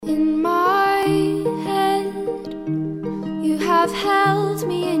have held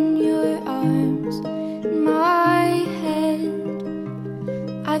me in your arms, in my head.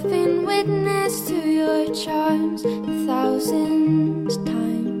 I've been witness to your charms 1,000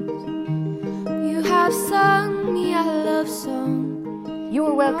 times. You have sung me a love song. You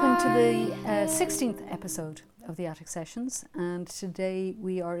are welcome to the 16th episode of the Attic Sessions, and today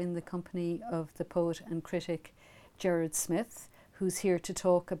we are in the company of the poet and critic Gerard Smyth, who's here to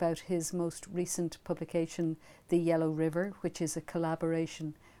talk about his most recent publication, The Yellow River, which is a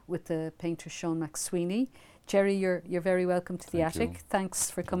collaboration with the painter Sean McSweeney. Jerry, you're very welcome to the Attic. You.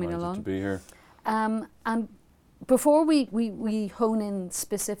 Thanks for coming Delighted along. to be here. And before we hone in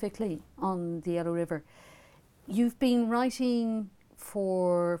specifically on The Yellow River, you've been writing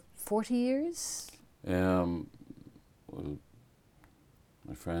for 40 years? Well,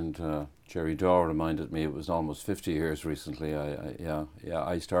 my friend Jerry Daw reminded me it was almost 50 years recently.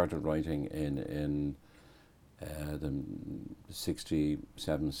 I started writing in the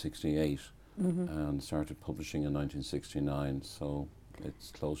 67, 68 and started publishing in 1969, so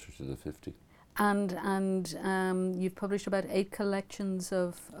it's closer to the 50. And you've published about 8 collections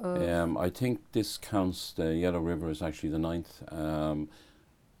of... I think this counts, The Yellow River is actually the 9th.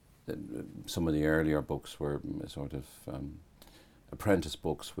 Some of the earlier books were sort of apprentice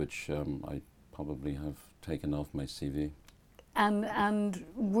books, which I probably have taken off my CV. And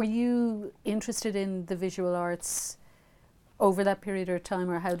were you interested in the visual arts over that period of time,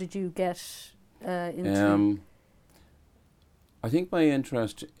 or how did you get into... I think my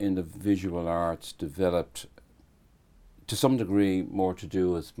interest in the visual arts developed to some degree more to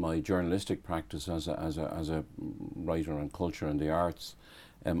do with my journalistic practice as a writer on culture and the arts.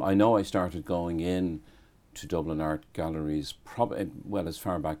 I know I started going in to Dublin art galleries as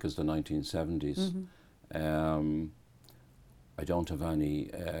far back as the 1970s. I don't have any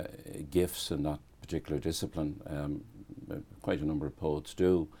gifts in that particular discipline. Quite a number of poets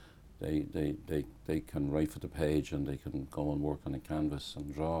do. They can write for the page and they can go and work on a canvas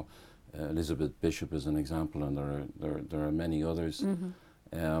and draw. Elizabeth Bishop is an example, and there are many others.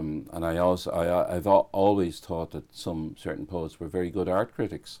 And I've always thought that some certain poets were very good art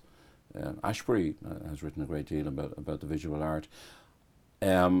critics. Ashbery has written a great deal about the visual art,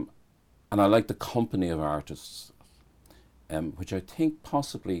 and I like the company of artists, which I think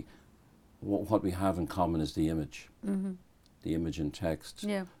possibly what we have in common is the image, the image in text,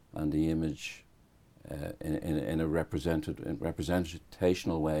 and the image in a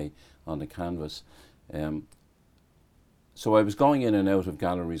representational way on the canvas. So I was going in and out of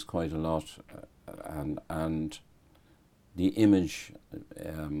galleries quite a lot, and the image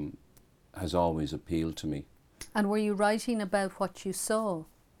has always appealed to me. And were you writing about what you saw?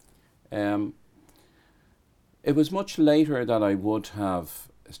 It was much later that I would have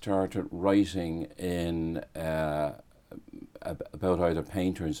started writing in about either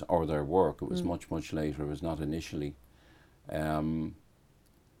painters or their work. It was much later. It was not initially, and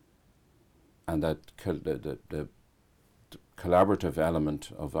that the collaborative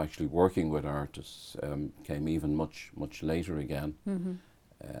element of actually working with artists came even much later again.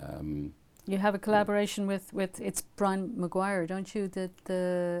 You have a collaboration with it's Brian Maguire, don't you?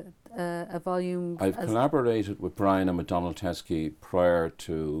 A volume. I've collaborated with Brian and with Donald Teskey prior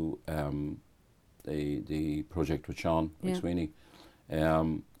to the project with Sean McSweeney,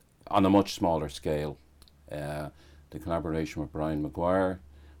 on a much smaller scale. The collaboration with Brian Maguire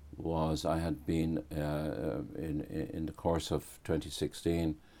was I had been in the course of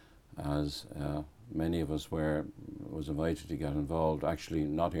 2016, as many of us was invited to get involved, actually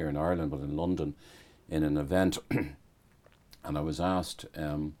not here in Ireland but in London, in an event, and I was asked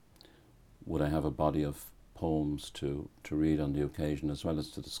would I have a body of poems to read on the occasion, as well as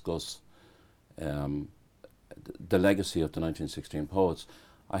to discuss the legacy of the 1916 poets.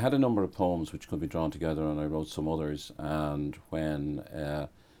 I had a number of poems which could be drawn together, and I wrote some others, and when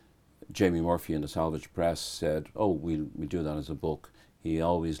Jamie Murphy in the Salvage Press said, we'll do that as a book, he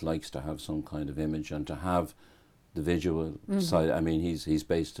always likes to have some kind of image and to have the visual side. I mean, he's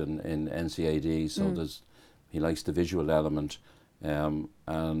based in NCAD, so he likes the visual element, and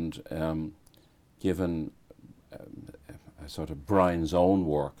given sort of Brian's own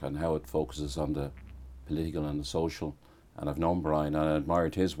work and how it focuses on the political and the social, and I've known Brian and I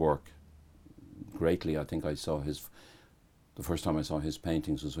admired his work greatly. I think I saw the first time I saw his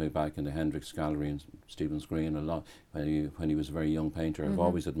paintings was way back in the Hendricks Gallery in Stephen's Green, a lot when he was a very young painter. I've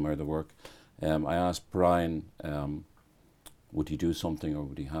always admired the work. I asked Brian, would he do something, or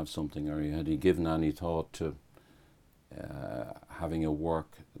would he have something, or had he given any thought to having a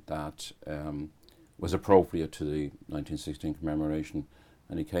work that was appropriate to the 1916 commemoration,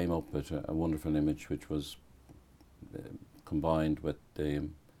 and he came up with a wonderful image which was combined with the,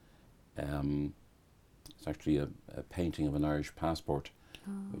 it's actually a painting of an Irish passport,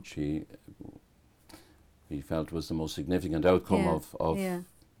 which he felt was the most significant outcome of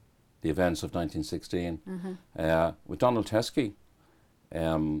the events of 1916. With Donald Teskey,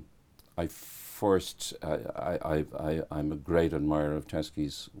 I'm a great admirer of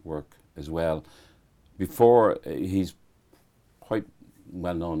Teskey's work as well. Before, he's quite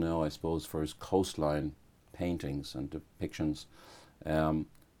well known now, I suppose, for his coastline paintings and depictions.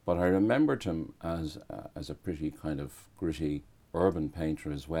 But I remembered him as a pretty kind of gritty urban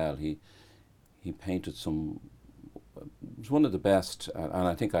painter as well. He painted it was one of the best, and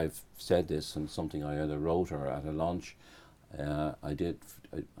I think I've said this in something I either wrote or at a launch. I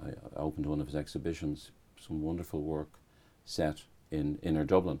opened one of his exhibitions, some wonderful work set in inner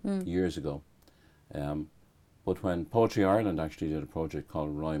Dublin years ago. But when Poetry Ireland actually did a project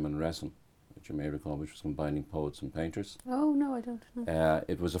called Rhyme and Resin, which you may recall, which was combining poets and painters. Oh, no, I don't know.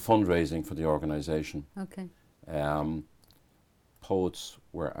 It was a fundraising for the organisation. Okay. Poets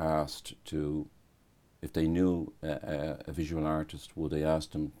were asked to, if they knew a visual artist, would they ask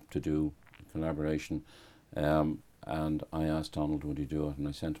them to do a collaboration? And I asked Donald, would he do it? And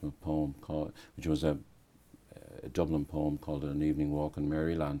I sent him a poem, which was a Dublin poem called An Evening Walk in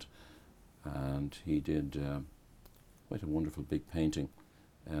Maryland. And he did quite a wonderful big painting,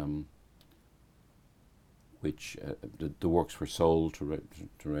 which the works were sold to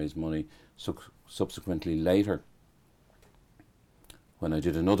raise money. Subsequently later, when I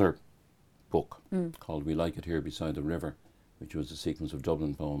did another book called We Like It Here Beside the River, which was a sequence of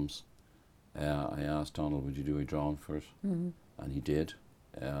Dublin poems, I asked Donald, would you do a drawing for it? And he did,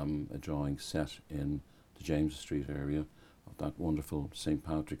 a drawing set in the James Street area of that wonderful St.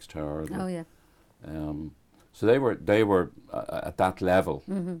 Patrick's Tower. Oh, yeah. So they were at that level.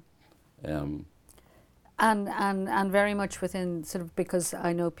 And very much within sort of, because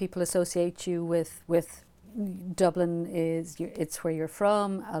I know people associate you with Dublin, it's where you're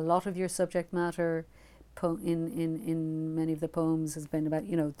from. A lot of your subject matter in many of the poems has been about,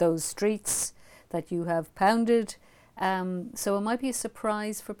 those streets that you have pounded. So it might be a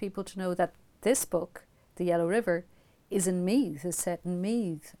surprise for people to know that this book, The Yellow River, is in Meath, is set in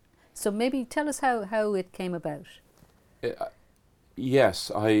Meath. So maybe tell us how it came about. Yes,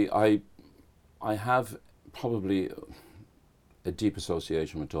 I have probably a deep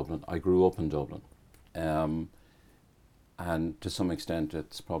association with Dublin. I grew up in Dublin. And to some extent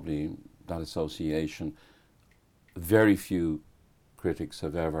it's probably that association. Very few critics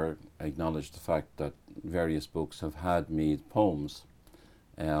have ever acknowledged the fact that various books have had Meath poems.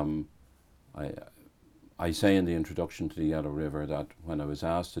 I say in the introduction to The Yellow River that when I was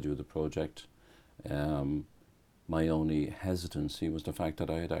asked to do the project, my only hesitancy was the fact that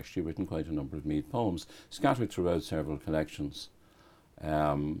I had actually written quite a number of Meath poems, scattered throughout several collections.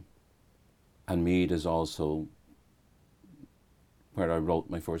 And Meath is also where I wrote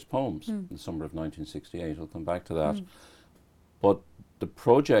my first poems in the summer of 1968. I'll come back to that. But the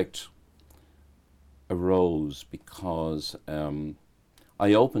project arose because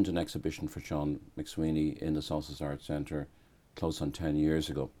I opened an exhibition for Sean McSweeney in the Sauces Arts Centre close on 10 years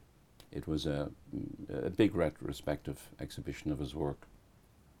ago. It was a big retrospective exhibition of his work.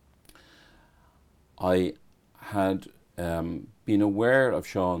 I had been aware of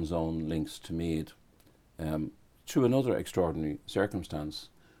Sean's own links to Meath through another extraordinary circumstance.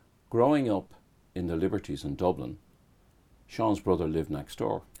 Growing up in the Liberties in Dublin, Sean's brother lived next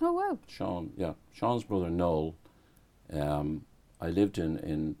door. Oh, wow. Sean's brother Noel. I lived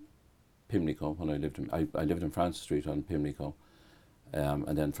in Pimlico when I lived in Francis Street on Pimlico,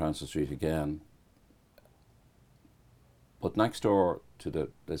 and then Francis Street again. But next door to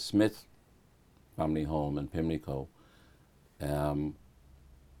the Smyth family home in Pimlico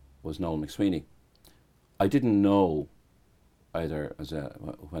was Noel McSweeney. I didn't know either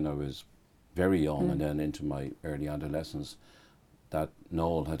when I was very young and then into my early adolescence that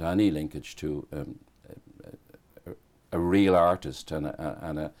Noel had any linkage to a real artist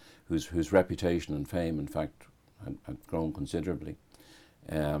and whose reputation and fame, in fact, had grown considerably.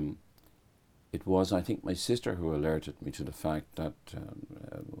 It was, I think, my sister who alerted me to the fact that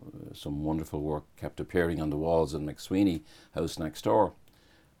some wonderful work kept appearing on the walls in McSweeney house next door.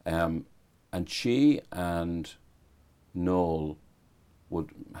 And she and Noel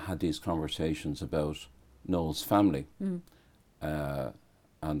had these conversations about Noel's family and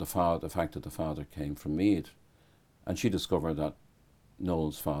the fact that the father came from Meath. And she discovered that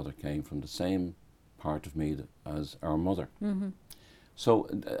Noel's father came from the same part of Meath as our mother. So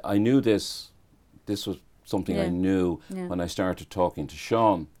I knew this was something I knew when I started talking to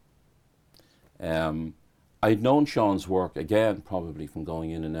Sean. I'd known Sean's work, again, probably from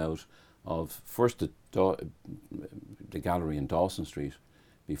going in and out of first the gallery in Dawson Street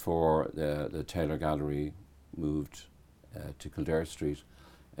before the Taylor Gallery moved to Kildare Street.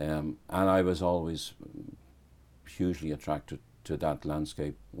 And I was always hugely attracted to that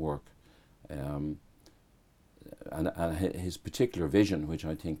landscape work. And his particular vision, which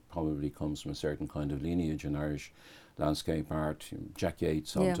I think probably comes from a certain kind of lineage in Irish landscape art, Jack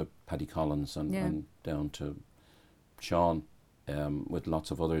Yates on to Paddy Collins and down to Sean, with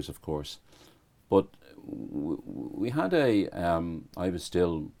lots of others, of course. But we had I was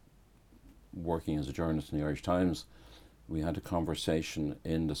still working as a journalist in the Irish Times. We had a conversation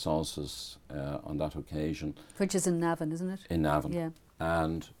in the Salsas on that occasion. Which is in Navan, isn't it? In Navan. Yeah.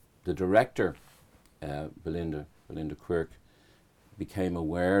 And the director, Belinda Quirk, became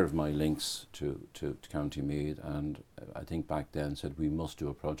aware of my links to County Meath, and I think back then said we must do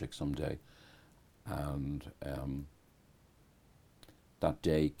a project someday. And that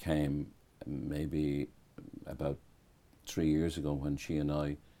day came maybe about 3 years ago when she and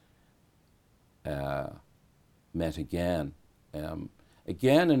I met again.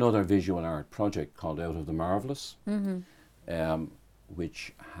 Again, another visual art project called Out of the Marvellous,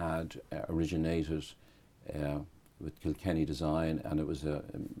 which had originated with Kilkenny Design, and it was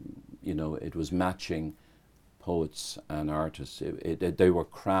it was matching poets and artists. They were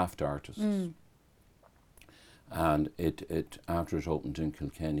craft artists, and it after it opened in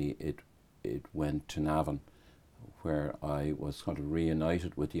Kilkenny, it went to Navan, where I was kind of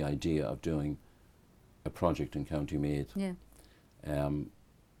reunited with the idea of doing a project in County Meath. Yeah.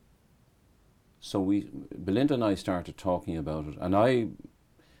 So Belinda and I started talking about it, and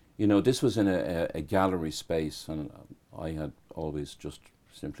this was in a gallery space, and I had always just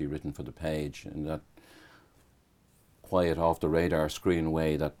simply written for the page in that quiet, off the radar screen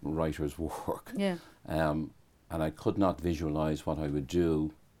way that writers work. Yeah. And I could not visualize what I would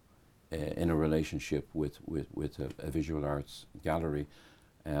do in a relationship with a visual arts gallery.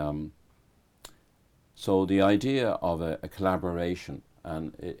 So the idea of a collaboration,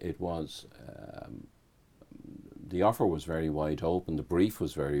 and it was, the offer was very wide open, the brief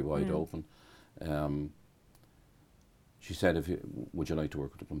was very wide open. She said, would you like to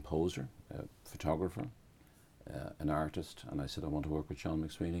work with a composer, a photographer, an artist? And I said, I want to work with Sean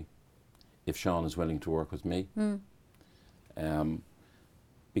McSweeney, if Sean is willing to work with me.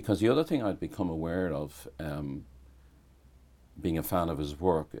 Because the other thing I'd become aware of, being a fan of his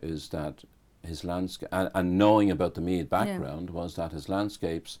work, is that his landscape, and knowing about the Meath background, was that his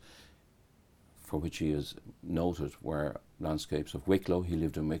landscapes, for which he is noted, were landscapes of Wicklow. He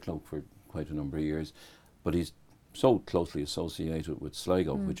lived in Wicklow for quite a number of years, but he's so closely associated with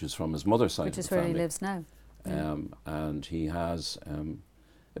Sligo, which is from his mother's side of the family. Which is where he lives now. And he has,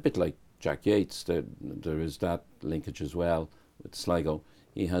 a bit like Jack Yates, there is that linkage as well with Sligo.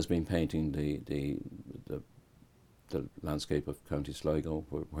 He has been painting the landscape of County Sligo,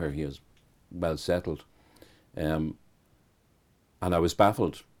 where he is well settled. And I was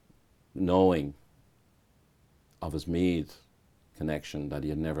baffled, knowing of his Meath connection, that he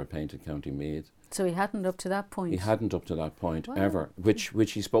had never painted County Meath. So he hadn't up to that point? He hadn't up to that point ever,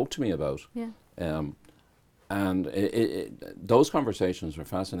 which he spoke to me about. Yeah. And those conversations were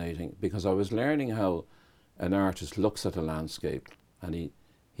fascinating, because I was learning how an artist looks at a landscape, and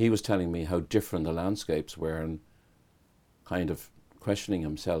he was telling me how different the landscapes were, and kind of questioning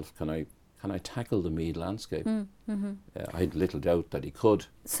himself, can I tackle the Meath landscape? I had little doubt that he could.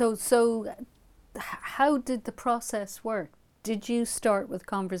 So how did the process work? Did you start with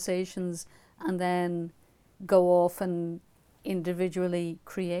conversations and then go off and individually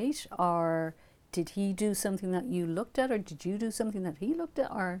create, or did he do something that you looked at, or did you do something that he looked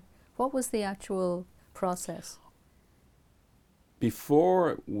at, or what was the actual process?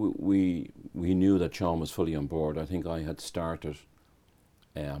 Before we knew that Sean was fully on board, I think I had started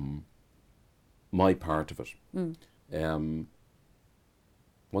my part of it.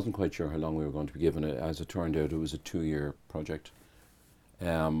 Wasn't quite sure how long we were going to be given it. As it turned out, it was a 2-year project.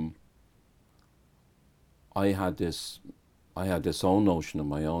 I had this own notion in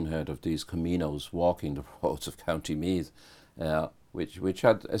my own head of these Caminos walking the roads of County Meath, which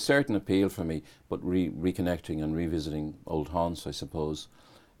had a certain appeal for me, but reconnecting and revisiting old haunts, I suppose.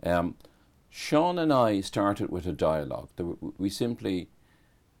 Sean and I started with a dialogue. We simply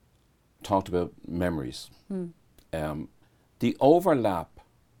talked about memories. The overlap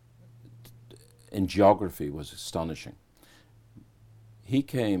in geography was astonishing. He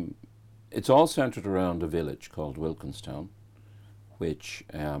came, it's all centred around a village called Wilkinstown, which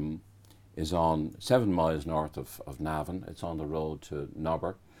is on 7 miles north of Navan. It's on the road to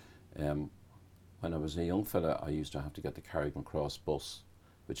Nobber, when I was a young fella, I used to have to get the Carrigan Cross bus,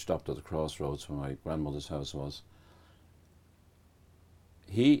 which stopped at the crossroads where my grandmother's house was.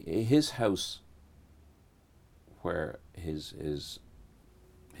 His house, where his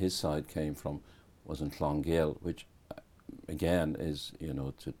side came from, was in Clongale, which again is,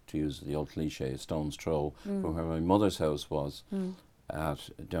 to use the old cliche, a stone's throw from where my mother's house was,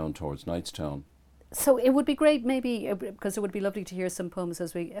 down towards Knightstown. So it would be great, maybe, because it would be lovely to hear some poems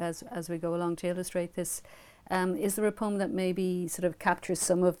as we go along to illustrate this. Is there a poem that maybe sort of captures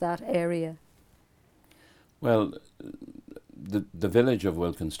some of that area? Well, the village of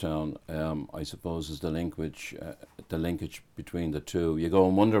Wilkinstown, I suppose, is the linkage between the two. You go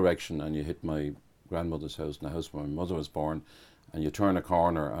in one direction and you hit my grandmother's house, and the house where my mother was born, and you turn a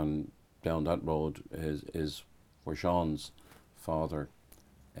corner and down that road is where Sean's father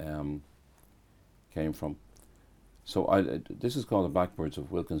came from. So this is called the Blackbirds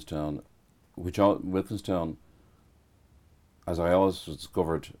of Wilkinstown, which Wilkinstown, as I always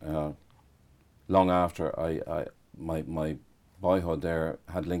discovered long after my boyhood there,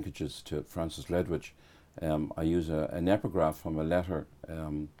 had linkages to Francis Ledwidge. I use an epigraph from a letter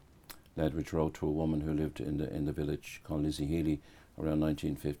Ledwidge wrote to a woman who lived in the village called Lizzie Healy around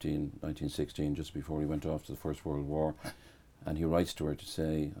 1915, 1916, just before he went off to the First World War. And he writes to her to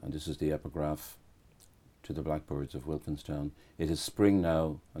say, and this is the epigraph to the Blackbirds of Wilkinstown: "It is spring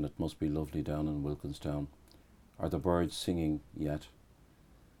now, and it must be lovely down in Wilkinstown. Are the birds singing yet?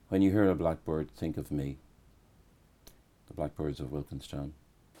 When you hear a blackbird, think of me." The Blackbirds of Wilkinstown.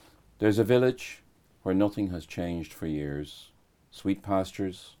 There's a village where nothing has changed for years. Sweet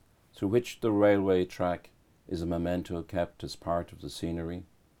pastures, through which the railway track is a memento kept as part of the scenery.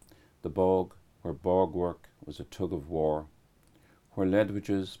 The bog, where bog work was a tug of war, where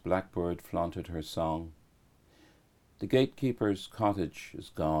Ledwidge's blackbird flaunted her song. The gatekeeper's cottage is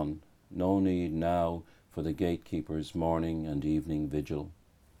gone. No need now for the gatekeeper's morning and evening vigil.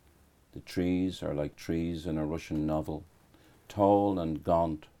 The trees are like trees in a Russian novel, tall and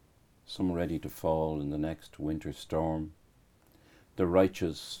gaunt, some ready to fall in the next winter storm. The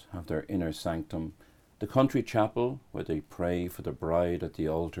righteous have their inner sanctum, the country chapel where they pray for the bride at the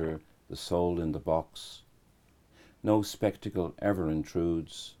altar, the soul in the box. No spectacle ever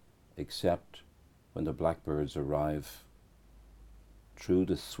intrudes, except when the blackbirds arrive. Through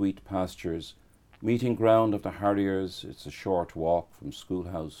the sweet pastures, meeting ground of the harriers, it's a short walk from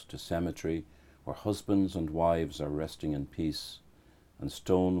schoolhouse to cemetery, where husbands and wives are resting in peace, and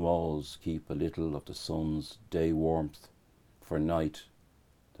stone walls keep a little of the sun's day warmth for night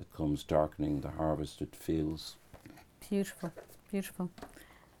that comes darkening the harvested fields. Beautiful, beautiful.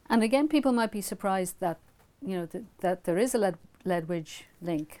 And again, people might be surprised that that there is a Ledwidge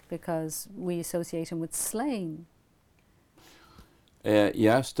link, because we associate him with Slane.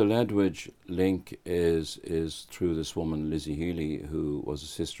 Yes, the Ledwidge link is through this woman, Lizzie Healy, who was a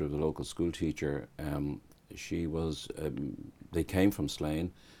sister of the local school teacher. She was, they came from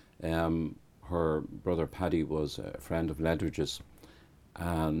Slane. Her brother Paddy was a friend of Ledwidge's,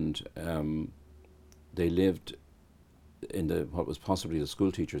 and they lived in what was possibly the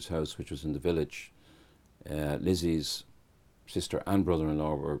school teacher's house, which was in the village. Lizzie's sister and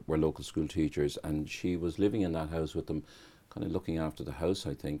brother-in-law were local school teachers, and she was living in that house with them, kind of looking after the house,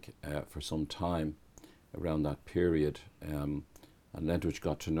 I think, for some time around that period. And Ledwidge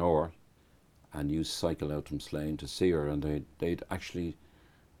got to know her and used to cycle out from Slane to see her, and they'd actually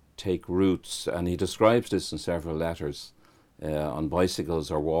take routes, and he describes this in several letters, on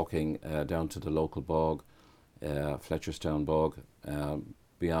bicycles or walking down to the local bog, Fletcherstown bog,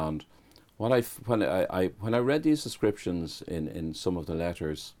 beyond. When I read these descriptions in some of the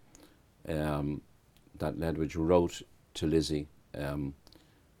letters that Ledwidge wrote to Lizzie,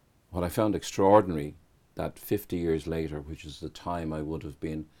 what I found extraordinary, that 50 years later, which is the time I would have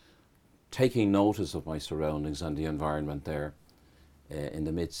been taking notice of my surroundings and the environment there in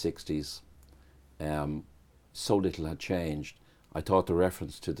the mid-60s, so little had changed. I thought the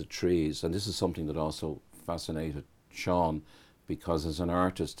reference to the trees, and this is something that also fascinated Sean, because as an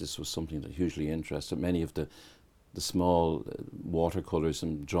artist this was something that hugely interested. Many of the small watercolours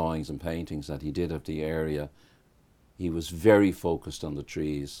and drawings and paintings that he did of the area, he was very focused on the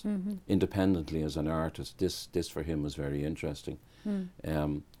trees. Independently as an artist, this for him was very interesting.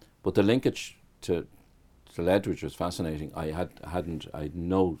 But the linkage to Ledwidge was fascinating. I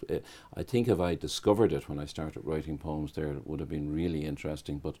think if I discovered it when I started writing poems there, it would have been really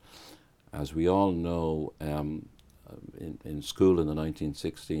interesting. But as we all know, in school in the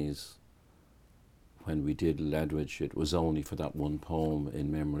 1960s, when we did Ledwidge, it was only for that one poem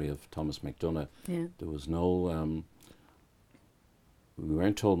in memory of Thomas MacDonagh. Yeah. There was no we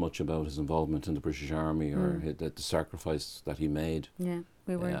weren't told much about his involvement in the British Army or the sacrifice that he made. Yeah,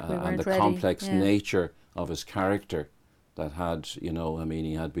 we weren't and the ready. complex nature of his character that had, you know, I mean,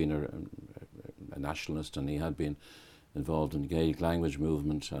 he had been a nationalist, and he had been involved in the Gaelic language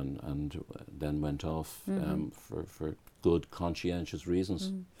movement, and then went off for good, conscientious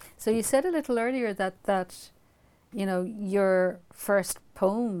reasons. So you said a little earlier that you know, your first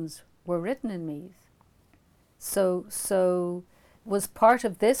poems were written in Meath. So was part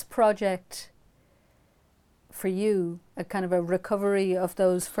of this project for you a kind of a recovery of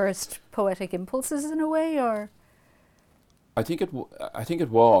those first poetic impulses in a way, or? I think it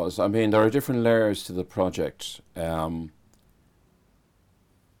was. I mean, there are different layers to the project. Sean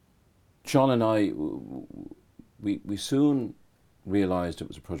and I, we soon realised it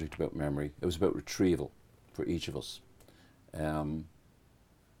was a project about memory. It was about retrieval for each of us. And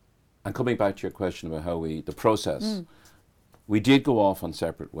coming back to your question about how the process, we did go off on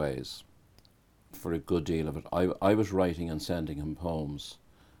separate ways for a good deal of it. I was writing and sending him poems,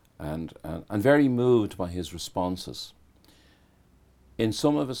 and very moved by his responses. In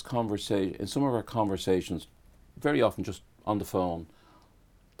some of our conversations, very often just on the phone,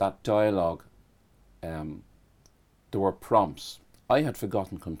 that dialogue, there were prompts. I had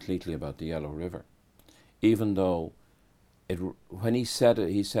forgotten completely about the Yellow River, even though when he said it,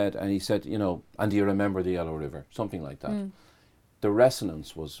 he said, you know, and do you remember the Yellow River? Something like that. The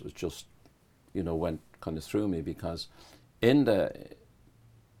resonance was just, you know, went kind of through me, because in the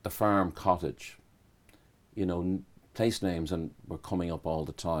farm cottage, you know, place names were coming up all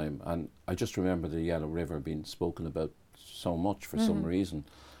the time, and I just remember the Yellow River being spoken about so much for some reason.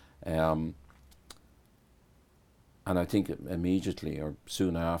 And I think immediately or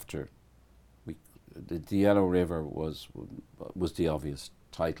soon after, the Yellow River was the obvious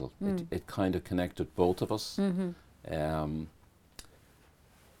title. It kind of connected both of us.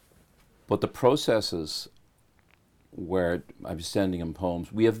 But the processes where I was sending him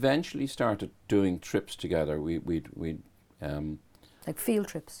poems, we eventually started doing trips together. We like field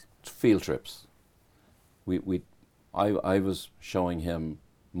trips. Field trips. I was showing him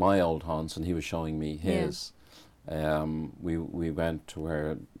my old haunts, and he was showing me his. We went to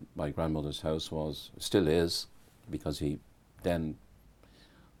where my grandmother's house was, still is, because he then,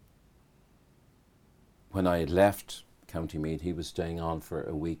 when I had left County Meath, he was staying on for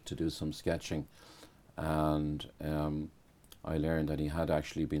a week to do some sketching, and I learned that he had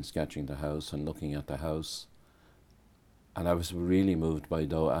actually been sketching the house and looking at the house, and I was really moved by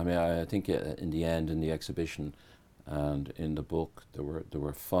those. I mean, I think in the end, in the exhibition and in the book, there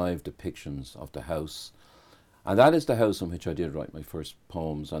were 5 depictions of the house. And that is the house in which I did write my first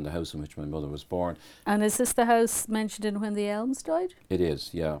poems, and the house in which my mother was born. And is this the house mentioned in When the Elms Died? It is,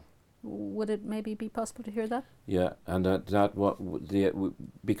 yeah. Would it maybe be possible to hear that? Yeah, and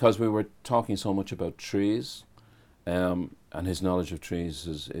because we were talking so much about trees, and his knowledge of trees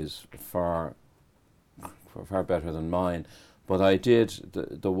is far better than mine. But I did.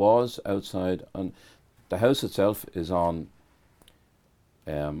 There was outside, and the house itself is on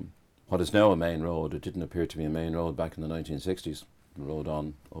what is now a main road. It didn't appear to be a main road back in the 1960s. The road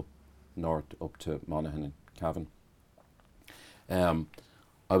on up north up to Monaghan and Cavan.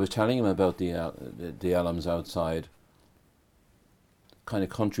 I was telling him about the elms outside, kind of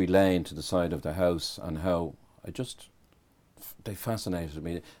country lane to the side of the house, and how they fascinated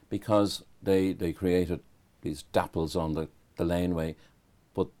me, because they created these dapples on the laneway,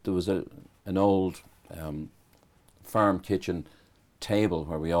 but there was an old farm kitchen table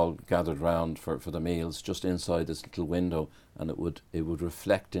where we all gathered round for the meals just inside this little window, and it would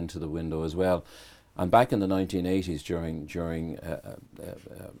reflect into the window as well. And back in the 1980s, during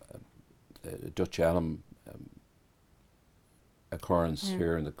Dutch elm occurrence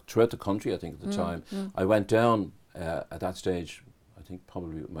here throughout the country, I think at the time, I went down at that stage. I think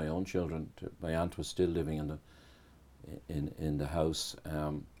probably with my own children. My aunt was still living in the house,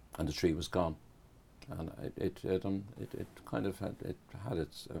 and the tree was gone, and it kind of had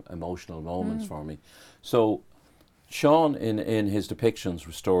its emotional moments for me. So Sean in his depictions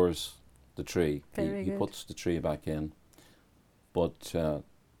restores the tree. He puts the tree back in, but the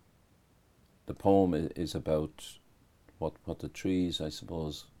poem is about what the trees, I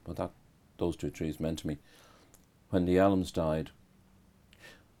suppose, those 2 trees meant to me. When the elms died,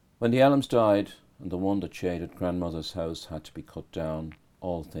 and the one that shaded grandmother's house had to be cut down,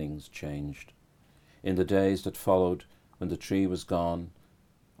 all things changed. In the days that followed, when the tree was gone,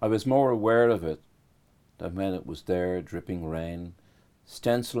 I was more aware of it than when it was there dripping rain,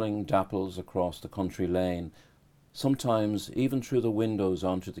 stenciling dapples across the country lane, sometimes even through the windows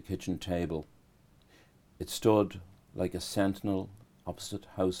onto the kitchen table. It stood like a sentinel opposite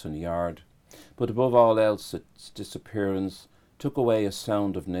house and yard, but above all else its disappearance took away a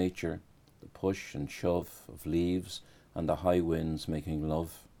sound of nature, the push and shove of leaves and the high winds making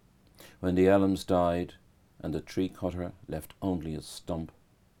love. When the elms died and the tree cutter left only a stump,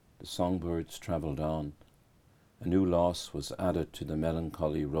 the songbirds travelled on. A new loss was added to the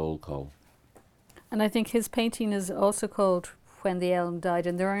melancholy roll call. And I think his painting is also called When the Elm Died,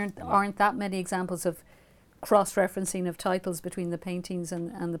 and there aren't that many examples of cross-referencing of titles between the paintings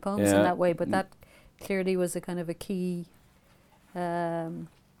and the poems in that way, but that clearly was a kind of a key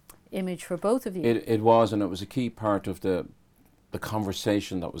image for both of you. It was, and it was a key part of the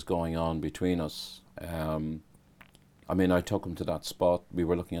conversation that was going on between us. I mean, I took him to that spot. We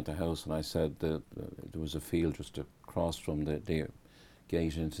were looking at the house, and I said that there was a field just across from the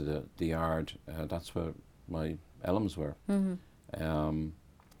gate into the yard. That's where my elms were. Mm-hmm.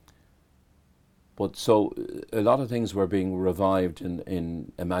 But so a lot of things were being revived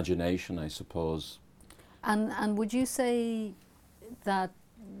in imagination, I suppose. And would you say that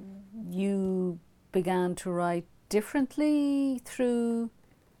you began to write differently through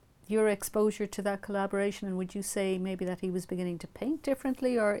your exposure to that collaboration, and would you say maybe that he was beginning to paint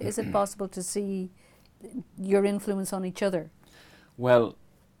differently, or is it possible to see your influence on each other? Well,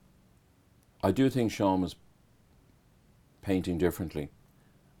 I do think Sean was painting differently,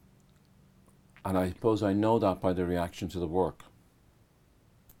 and I suppose I know that by the reaction to the work.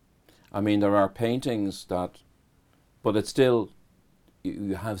 I mean, there are paintings that, but it's still,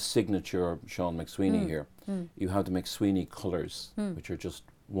 you have signature Sean McSweeney here. You have the McSweeney colours, which are just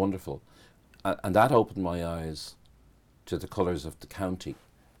wonderful, and that opened my eyes to the colours of the county,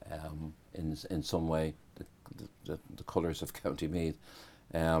 in some way, the colours of County Meath,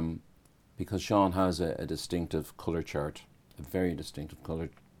 because Sean has a distinctive colour chart, a very distinctive colour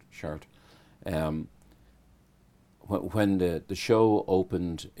chart. When the show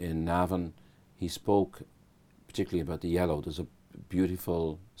opened in Navan, he spoke particularly about the yellow. There's a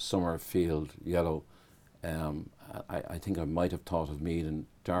beautiful summer field yellow. I think I might have thought of Meath in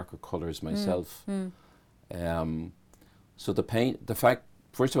darker colours myself. So the fact,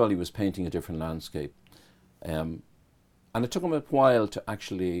 first of all, he was painting a different landscape, and it took him a while to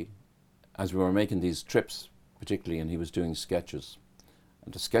actually, as we were making these trips, particularly, and he was doing sketches,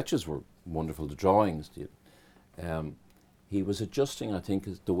 and the sketches were wonderful. The drawings, he was adjusting, I think,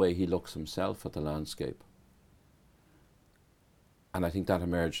 the way he looks himself at the landscape, and I think that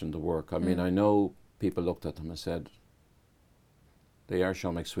emerged in the work. I mean, I know people looked at them and said, they are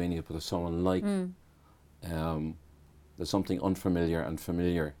Sean McSweeney, but there's so unlike. There's something unfamiliar and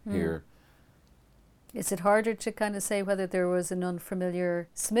familiar here. Is it harder to kind of say whether there was an unfamiliar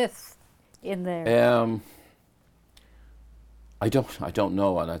Smith in there? I don't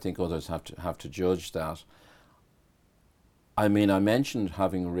know, and I think others have to judge that. I mean, I mentioned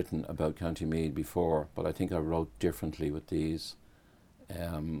having written about County Meath before, but I think I wrote differently with these.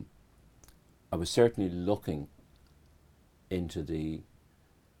 I was certainly looking into there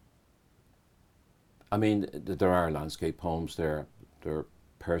are landscape poems there. There are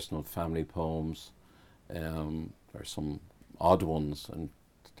personal family poems. There are some odd ones in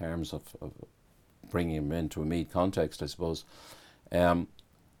terms of bringing them into a Meath context, I suppose. But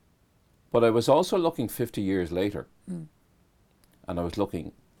I was also looking 50 years later, and I was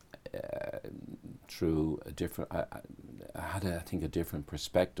looking through a different. I had, I think, a different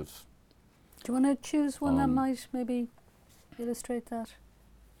perspective. Do you want to choose one that might maybe illustrate that?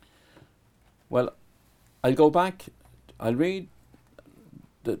 Well, I'll go back. I'll read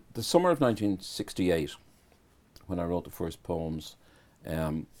the summer of 1968, when I wrote the first poems.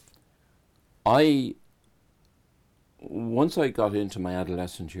 Once I got into my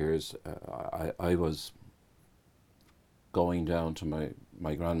adolescent years, I was going down to my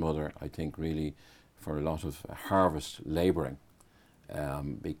grandmother, I think, really for a lot of harvest labouring,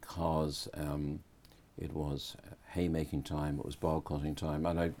 because it was haymaking time, it was bog cutting time,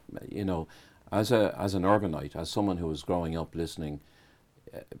 and I, as an urbanite, as someone who was growing up listening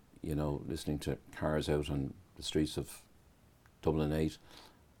to cars out on the streets of Dublin 8,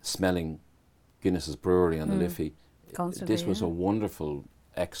 smelling Guinness's brewery on the Liffey, this was a wonderful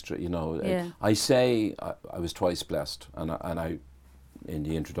extra, I say I was twice blessed, and I in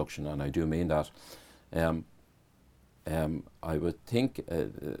the introduction, and I do mean that. I would think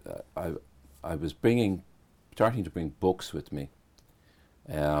I was starting to bring books with me.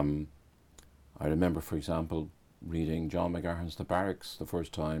 I remember, for example, reading John McGahern's The Barracks the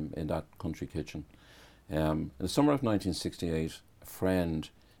first time in that country kitchen. In the summer of 1968, a friend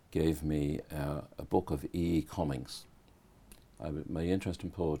gave me a book of E. Cummings. My interest in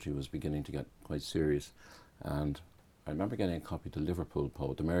poetry was beginning to get quite serious, and I remember getting a copy of the Liverpool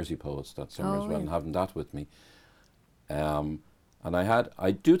Poet, the Mersey Poets that summer Oh, as well, yeah. and having that with me. And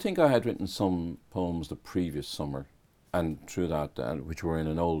I do think I had written some poems the previous summer, and through that, which were in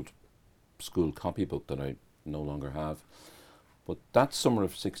an old school copybook that I no longer have. But that summer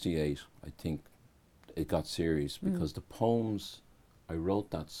of '68, I think it got serious because the poems I wrote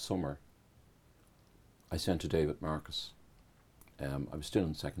that summer, I sent to David Marcus. I was still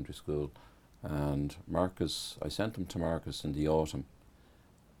in secondary school, and I sent them to Marcus in the autumn,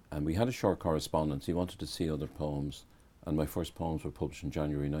 and we had a short correspondence. He wanted to see other poems, and my first poems were published in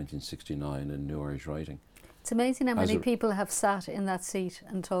January 1969 in New Irish Writing. It's amazing how As many a- people have sat in that seat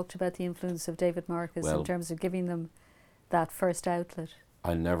and talked about the influence of David Marcus in Well- terms of giving them that first outlet.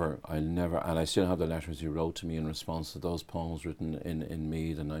 I'll never, and I still have the letters he wrote to me in response to those poems written in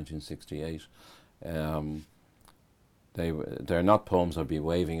Meath in 1968. They're not poems I'd be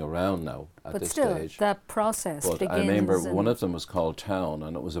waving around now at But this still, stage. that process But begins. I remember and one of them was called Town,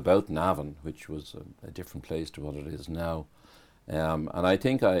 and it was about Navan, which was a different place to what it is now. And I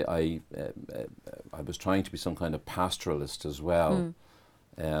think I was trying to be some kind of pastoralist as well.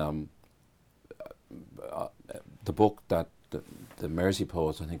 The book that the Mersey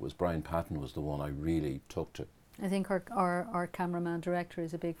Poets, I think it was Brian Patton, was the one I really took to. I think our cameraman director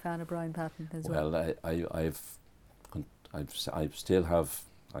is a big fan of Brian Patton as well. Well,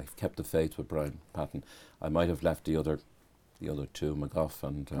 I've kept the faith with Brian Patton. I might have left the other two, McGough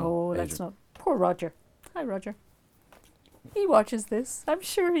and That's Adrian. not. Poor Roger. Hi, Roger. He watches this. I'm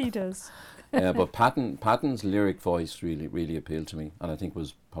sure he does. But Patton's lyric voice really appealed to me, and I think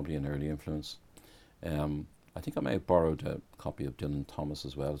was probably an early influence. I think I may have borrowed a copy of Dylan Thomas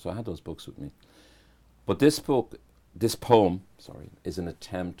as well, so I had those books with me. But this poem, is an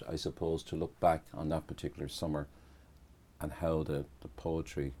attempt, I suppose, to look back on that particular summer and how the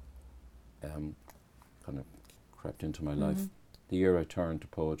poetry kind of crept into my life. The year I turned to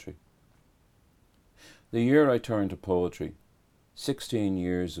poetry. The year I turned to poetry, 16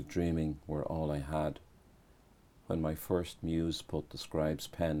 years of dreaming were all I had, when my first muse put the scribe's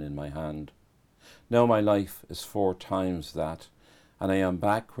pen in my hand. Now my life is 4 times that, and I am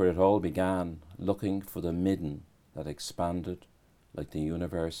back where it all began, looking for the midden that expanded like the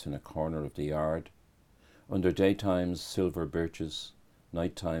universe in a corner of the yard, under daytime's silver birches,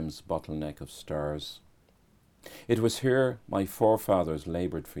 nighttime's bottleneck of stars. It was here my forefathers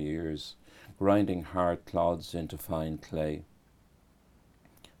laboured for years, grinding hard clods into fine clay.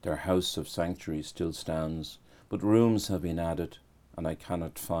 Their house of sanctuary still stands, but rooms have been added, and I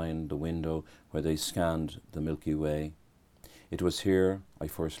cannot find the window where they scanned the Milky Way. It was here I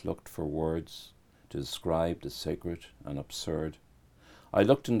first looked for words to describe the sacred and absurd. I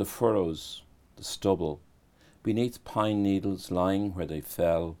looked in the furrows, the stubble, beneath pine needles lying where they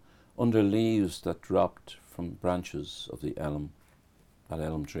fell, under leaves that dropped from branches of the elm. That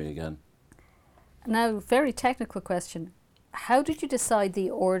elm tree again. Now, very technical question. How did you decide the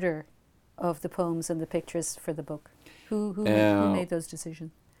order of the poems and the pictures for the book? Who made those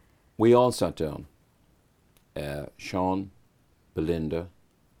decisions? We all sat down. Sean, Belinda,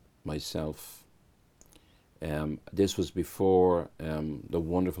 myself. This was before the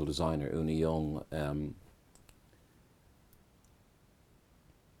wonderful designer Una Young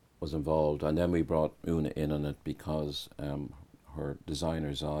was involved, and then we brought Una in on it because her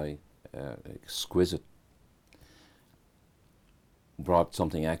designer's eye, exquisite, brought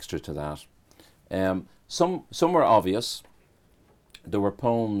something extra to that. Some were obvious. There were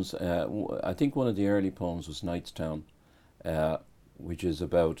poems. I think one of the early poems was Knightstown, which is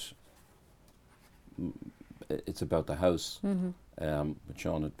about. It's about the house, which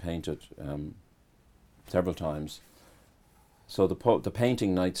Sean had painted several times. So the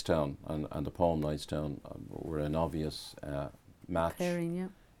painting Knightstown and the poem Knightstown were an obvious match Pairing, yeah.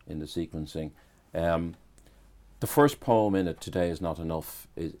 in the sequencing. The first poem in it, Today Is Not Enough,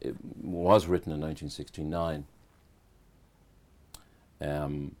 it was written in 1969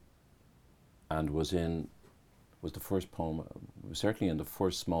 and was the first poem, certainly in the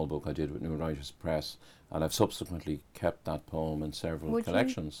first small book I did with New Writers Press, and I've subsequently kept that poem in several Would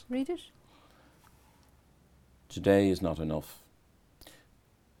collections. you read it? Today Is Not Enough.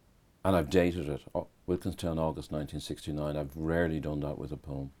 And I've dated it, Wilkinstown, August 1969. I've rarely done that with a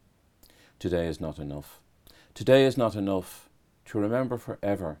poem. Today is not enough. Today is not enough to remember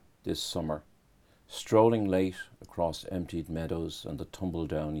forever this summer, strolling late across emptied meadows and the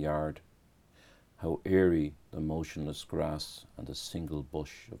tumble-down yard. How eerie the motionless grass and the single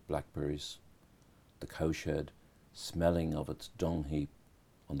bush of blackberries. The cowshed smelling of its dung heap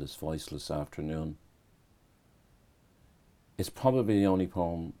on this voiceless afternoon. It's probably the only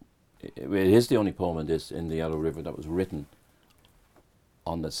poem it is the only poem in the Yellow River that was written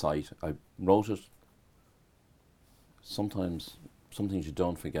on the site. I wrote it. Sometimes some things you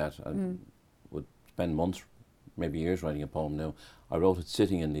don't forget. I would spend months, maybe years writing a poem now. I wrote it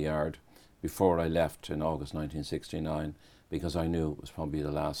sitting in the yard before I left in August 1969 because I knew it was probably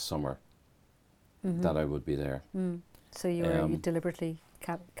the last summer that I would be there. So you were deliberately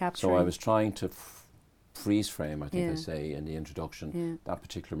capturing. So I was trying to freeze frame, I think I say in the introduction, that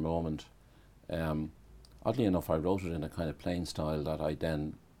particular moment. Oddly enough, I wrote it in a kind of plain style that I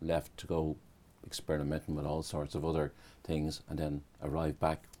then left to go experimenting with all sorts of other things and then arrive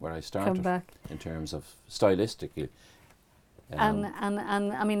back where I started. Come back. In terms of stylistically. And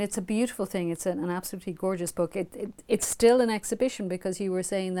I mean, it's a beautiful thing. It's an absolutely gorgeous book. It's still an exhibition because you were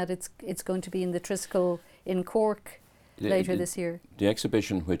saying that it's going to be in the Triskel in Cork later this year. The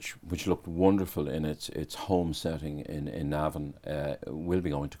exhibition, which looked wonderful in its home setting in Navan, will be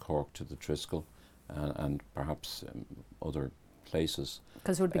going to Cork to the Triskel and perhaps other places.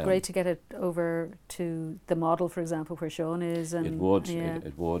 Because it would be great to get it over to the model, for example, where Sean is. And it would,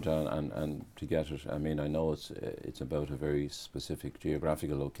 and to get it. I mean, I know it's about a very specific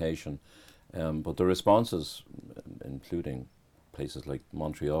geographical location, but the responses, including places like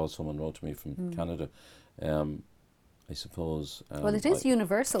Montreal, someone wrote to me from Canada, I suppose. Well, it is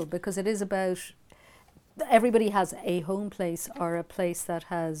universal because it is about everybody has a home place or a place that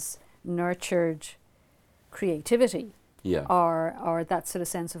has nurtured creativity. Yeah. Or that sort of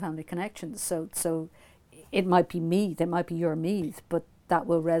sense of family connections. So it might be Meath, it might be your Meath, but that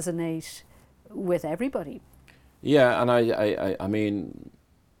will resonate with everybody. Yeah, and I mean,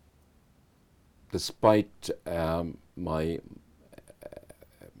 despite my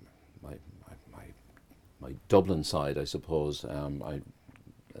Dublin side, I suppose,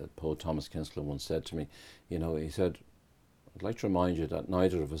 poet Thomas Kinsella once said to me, he said, "I'd like to remind you that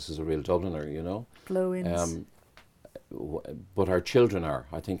neither of us is a real Dubliner, Blow-ins. But our children are.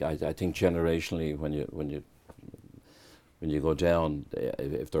 I think generationally, when you go down,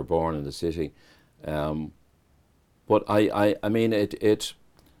 if they're born in the city, but I mean it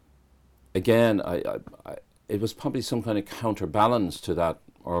again. It was probably some kind of counterbalance to that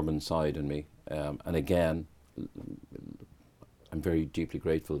urban side in me, and again, I'm very deeply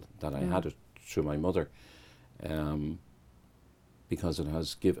grateful that I had it through my mother, because it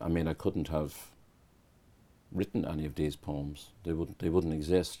has I mean, I couldn't have written any of these poems. They wouldn't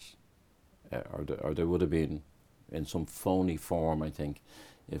exist, or they would have been in some phony form, I think,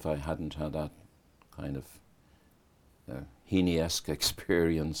 if I hadn't had that kind of Heaney-esque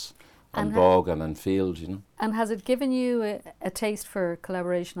experience on bog and on field, And has it given you a taste for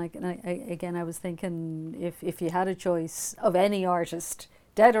collaboration? I was thinking if you had a choice of any artist,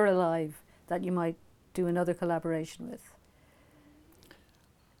 dead or alive, that you might do another collaboration with.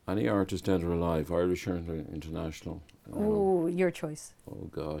 Any artist, dead or alive, Irish or international? Oh, your choice. Oh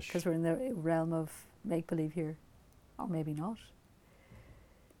gosh. Because we're in the realm of make-believe here. Or maybe not.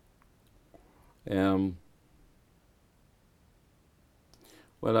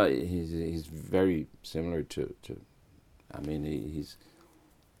 Well, he's very similar to I mean, he's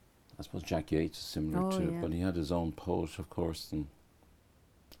I suppose Jack Yeats is similar to, but he had his own poet, of course, and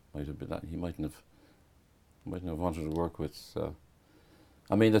might have been that he mightn't have wanted to work with.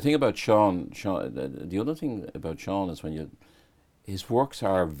 I mean, the thing about Sean, the other thing about Sean is his works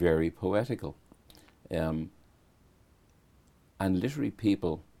are very poetical, and literary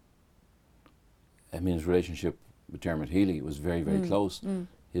people. I mean, his relationship with Dermot Healy was very, very close.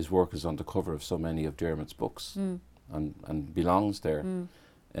 His work is on the cover of so many of Dermot's books, and belongs there.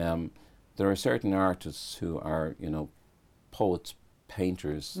 There are certain artists who are, poets,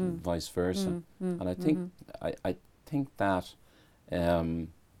 painters, and vice versa, and I think I think that. I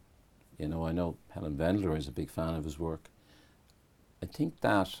know Helen Wendler is a big fan of his work. I think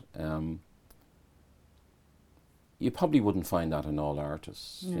that you probably wouldn't find that in all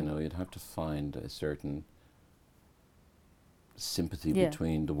artists. You'd have to find a certain sympathy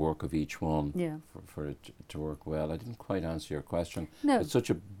between the work of each one for it to work well. I didn't quite answer your question. No. It's such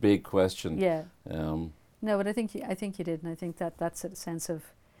a big question. Yeah. No, but I think you did, and I think that's a sense of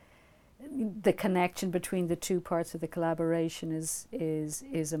the connection between the two parts of the collaboration is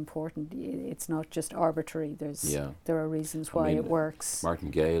important. It's not just arbitrary. There are reasons why it works.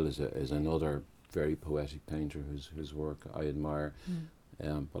 Martin Gale is another very poetic painter whose work I admire.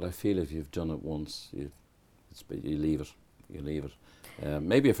 But I feel if you've done it once, you leave it. You leave it.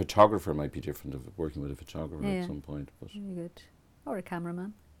 Maybe a photographer might be different of working with a photographer at some point. But very good. Or a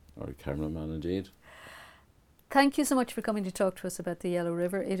cameraman. Or a cameraman, indeed. Thank you so much for coming to talk to us about the Yellow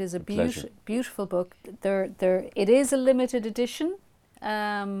River. It is a pleasure. Beautiful book. It is a limited edition,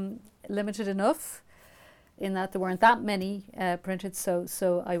 limited enough in that there weren't that many printed.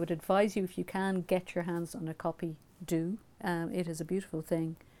 So I would advise you, if you can get your hands on a copy, do. It is a beautiful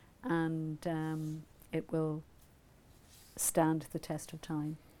thing, and it will stand the test of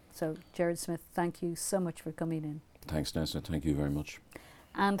time. So Gerard Smyth, thank you so much for coming in. Thanks, Nessa. Thank you very much.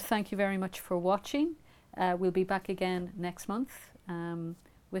 And thank you very much for watching. We'll be back again next month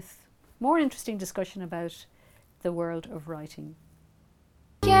with more interesting discussion about the world of writing.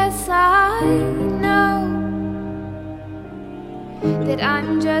 Yes, I know that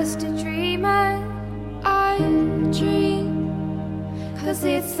I'm just a dreamer. I dream 'cause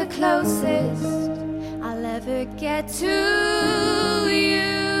it's the closest I'll ever get to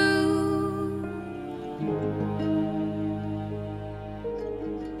you.